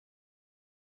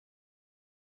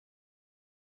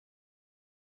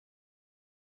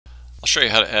I'll show you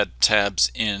how to add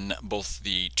tabs in both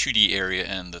the 2D area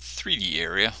and the 3D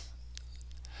area.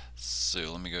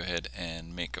 So let me go ahead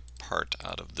and make a part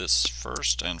out of this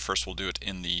first, and first we'll do it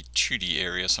in the 2D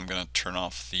area. So I'm going to turn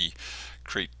off the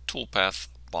create toolpath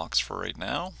box for right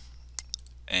now.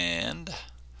 And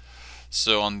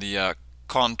so on the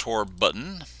contour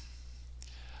button,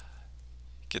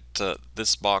 get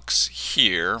this box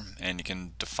here, and you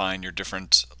can define your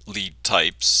different lead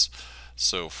types.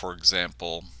 So for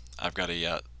example, I've got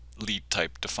a lead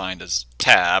type defined as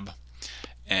tab,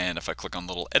 and if I click on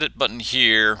the little edit button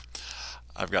here,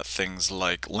 I've got things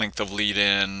like length of lead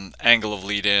in, angle of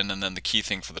lead in, and then the key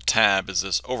thing for the tab is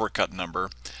this overcut number.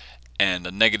 And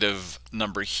a negative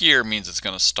number here means it's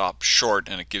going to stop short,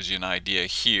 and it gives you an idea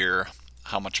here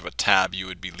how much of a tab you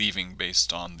would be leaving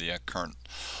based on the current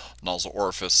nozzle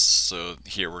orifice. So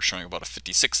here we're showing about a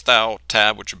 56 thou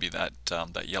tab, which would be that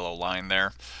that yellow line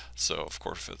there. So of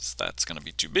course if that's going to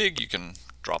be too big, you can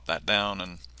drop that down,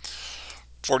 and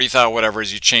 40 thou whatever,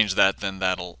 as you change that, then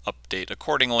that'll update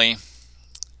accordingly.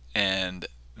 And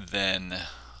then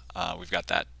we've got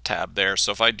that tab there.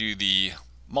 So if I do the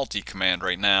multi command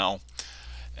right now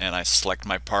and I select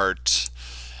my part,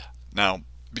 now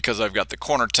because I've got the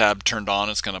corner tab turned on,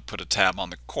 it's going to put a tab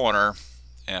on the corner.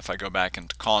 And if I go back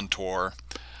into contour,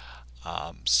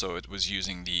 so it was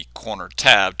using the corner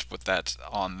tab to put that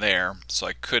on there. So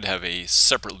I could have a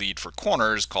separate lead for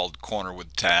corners called corner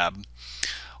with tab,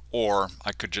 or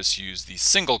I could just use the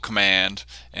single command,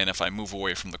 and if I move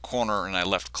away from the corner and I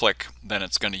left click, then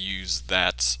it's going to use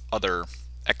that other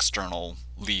external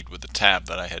lead with the tab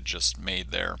that I had just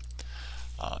made there.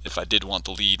 If I did want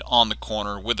the lead on the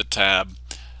corner with the tab,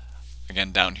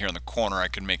 again down here in the corner I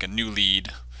could make a new lead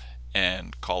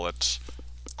and call it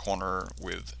corner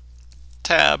with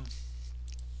tab.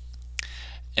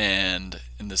 And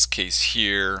in this case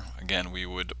here, again, we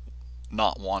would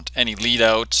not want any lead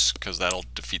out because that'll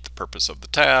defeat the purpose of the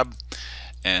tab.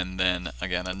 And then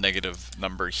again a negative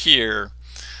number here,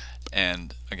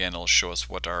 and again it'll show us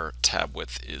what our tab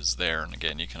width is there, and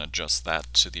again you can adjust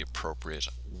that to the appropriate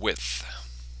width.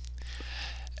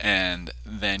 And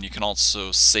then you can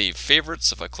also save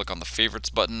favorites. If I click on the favorites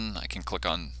button, I can click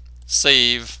on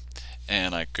save,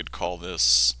 and I could call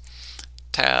this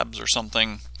tabs or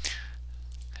something,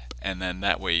 and then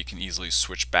that way you can easily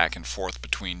switch back and forth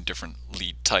between different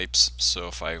lead types. So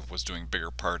if I was doing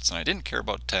bigger parts and I didn't care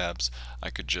about tabs,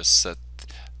 I could just set,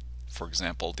 for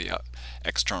example, the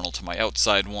external to my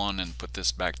outside one and put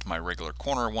this back to my regular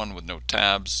corner one with no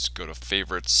tabs. Go to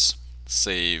favorites,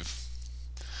 save,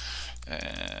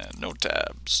 and no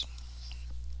tabs.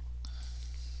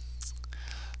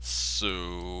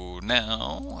 So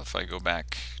now if I go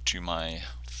back to my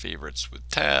favorites with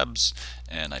tabs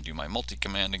and I do my multi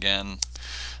command again,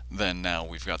 then now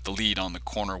we've got the lead on the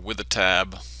corner with a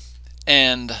tab.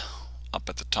 And up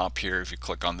at the top here, if you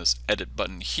click on this edit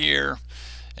button here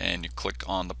and you click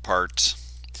on the part,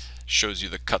 shows you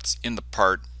the cuts in the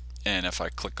part. And if I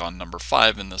click on number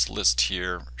 5 in this list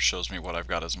here, shows me what I've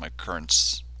got as my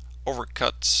current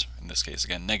overcut, in this case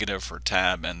again negative for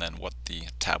tab, and then what the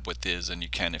tab width is, and you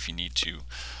can, if you need to,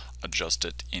 adjust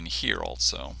it in here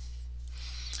also.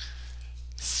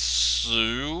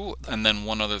 So, and then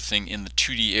one other thing in the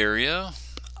 2D area,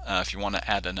 if you want to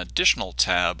add an additional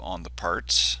tab on the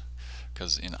part,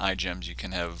 because in iGEMS you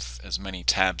can have as many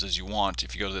tabs as you want.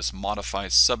 If you go to this modify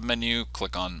submenu,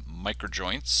 click on micro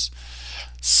joints.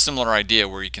 Similar idea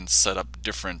where you can set up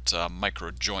different micro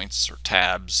joints or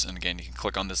tabs, and again you can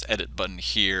click on this edit button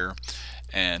here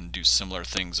and do similar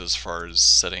things as far as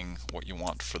setting what you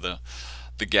want for the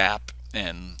gap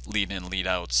and lead in, lead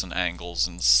outs, and angles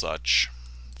and such.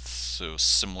 So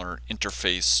similar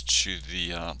interface to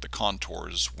the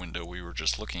contours window we were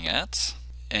just looking at.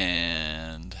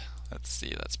 And let's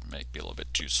see, that's might be a little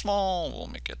bit too small. We'll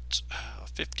make it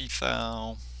 50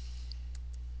 thou.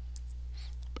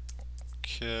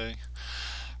 Okay,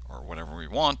 or whatever we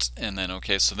want. And then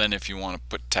okay, so then if you want to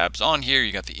put tabs on here,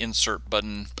 you got the insert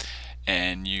button,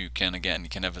 and you can, again, you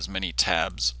can have as many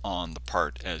tabs on the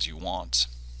part as you want.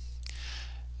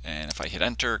 And if I hit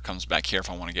enter, it comes back here. If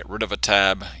I want to get rid of a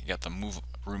tab, you got the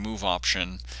remove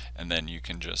option, and then you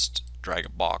can just drag a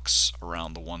box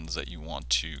around the ones that you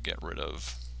want to get rid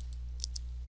of.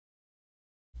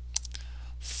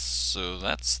 So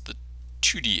that's the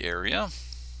 2D area.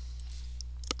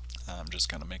 I'm just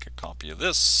going to make a copy of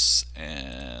this,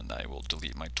 and I will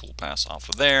delete my toolpath off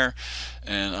of there,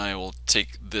 and I will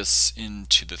take this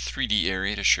into the 3D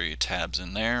area to show you tabs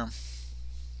in there.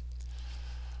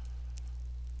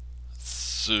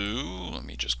 So let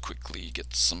me just quickly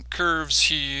get some curves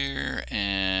here,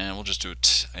 and we'll just do a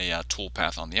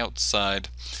toolpath on the outside.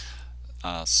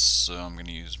 So I'm going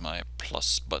to use my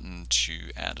plus button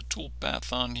to add a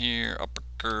toolpath on here. Upper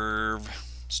curve,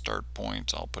 start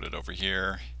point, I'll put it over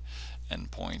here.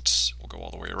 End point will go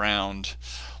all the way around.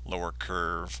 Lower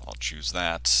curve, I'll choose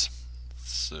that.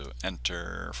 So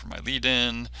enter for my lead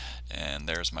in, and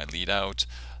there's my lead out.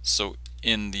 So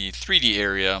in the 3D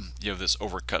area, you have this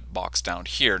overcut box down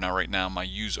here. Now right now my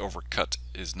use overcut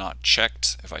is not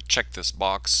checked. If I check this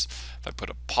box, if I put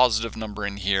a positive number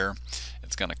in here,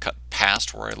 it's going to cut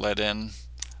past where I let in.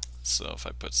 So if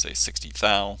I put, say, 60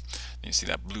 thou, you see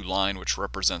that blue line which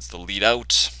represents the lead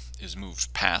out is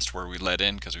moved past where we let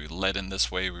in, because we let in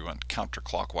this way, we went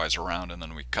counterclockwise around, and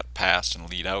then we cut past and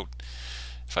lead out.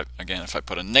 If I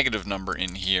put a negative number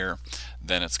in here,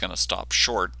 then it's going to stop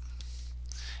short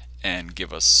and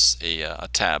give us a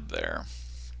tab there.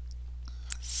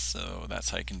 So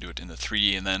that's how you can do it in the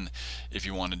 3D. And then if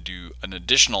you want to do an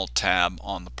additional tab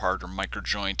on the part or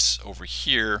microjoint over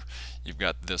here, you've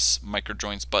got this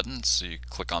microjoints button. So you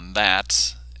click on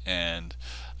that, and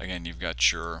again, you've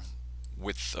got your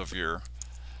width of your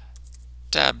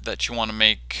tab that you want to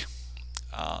make,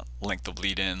 length of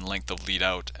lead in, length of lead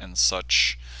out, and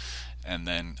such. And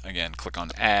then again, click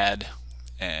on add,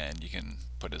 and you can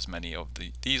put as many of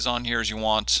these on here as you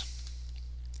want.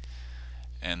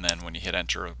 And then when you hit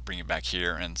enter, it'll bring you back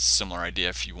here. And similar idea,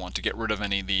 if you want to get rid of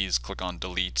any of these, click on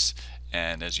delete,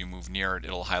 and as you move near it,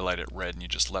 it'll highlight it red, and you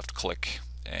just left click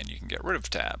and you can get rid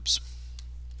of tabs.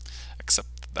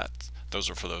 Except that those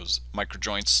are for those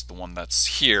microjoints. The one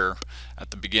that's here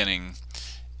at the beginning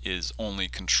is only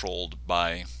controlled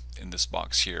by, in this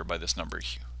box here, by this number,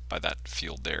 by that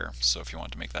field there. So if you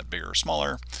want to make that bigger or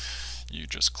smaller, you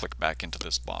just click back into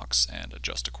this box and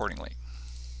adjust accordingly.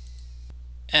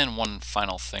 And one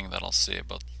final thing that I'll say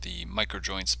about the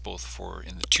microjoints, both for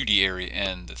in the 2D area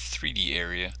and the 3D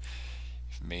area.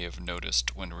 You may have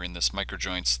noticed when we're in this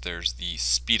microjoints, there's the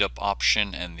speed up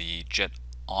option and the jet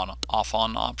on off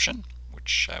on option,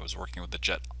 which I was working with the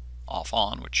jet off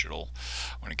on, which it'll,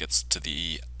 when it gets to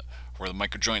the where the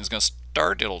microjoint is going to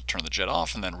start, it'll turn the jet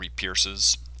off and then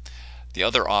re-pierces. The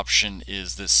other option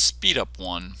is this speed up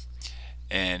one,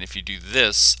 and if you do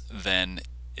this, then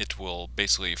it will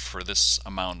basically, for this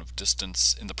amount of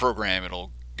distance in the program,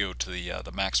 it'll go to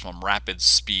the maximum rapid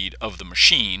speed of the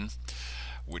machine,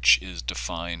 which is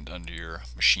defined under your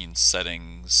machine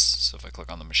settings. So if I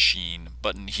click on the machine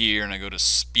button here and I go to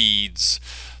speeds,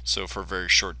 so for a very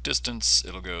short distance,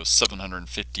 it'll go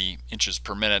 750 inches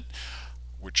per minute,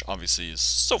 which obviously is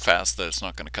so fast that it's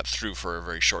not going to cut through for a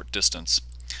very short distance.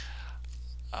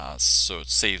 So it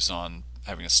saves on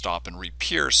having to stop and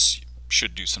re-pierce.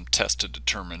 Should do some tests to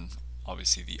determine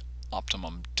obviously the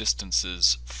optimum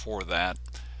distances for that.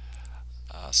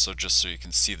 So just so you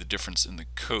can see the difference in the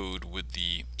code with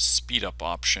the speed up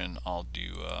option, I'll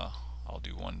do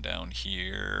one down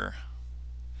here.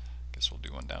 Guess we'll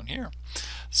do one down here.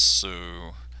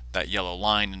 So that yellow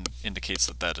line indicates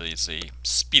that that is a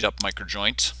speed up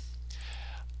microjoint,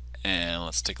 and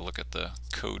let's take a look at the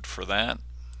code for that.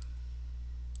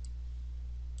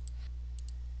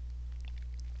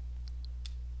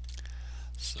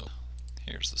 So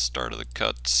here's the start of the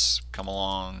cuts, come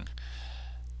along,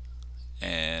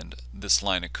 and this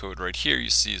line of code right here you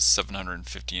see is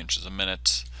 750 inches a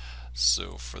minute.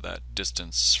 So for that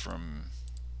distance from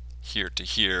here to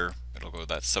here, it'll go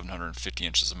that 750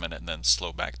 inches a minute and then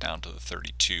slow back down to the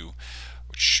 32,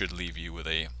 which should leave you with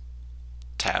a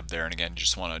tab there. And again, you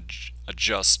just want to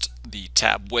adjust the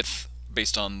tab width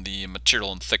based on the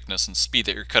material and thickness and speed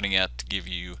that you're cutting at to give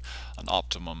you an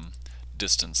optimum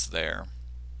distance there.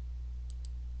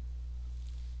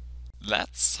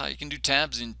 That's how you can do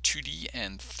tabs in 2D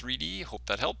and 3D. Hope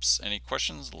that helps. Any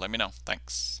questions, let me know.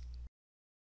 Thanks.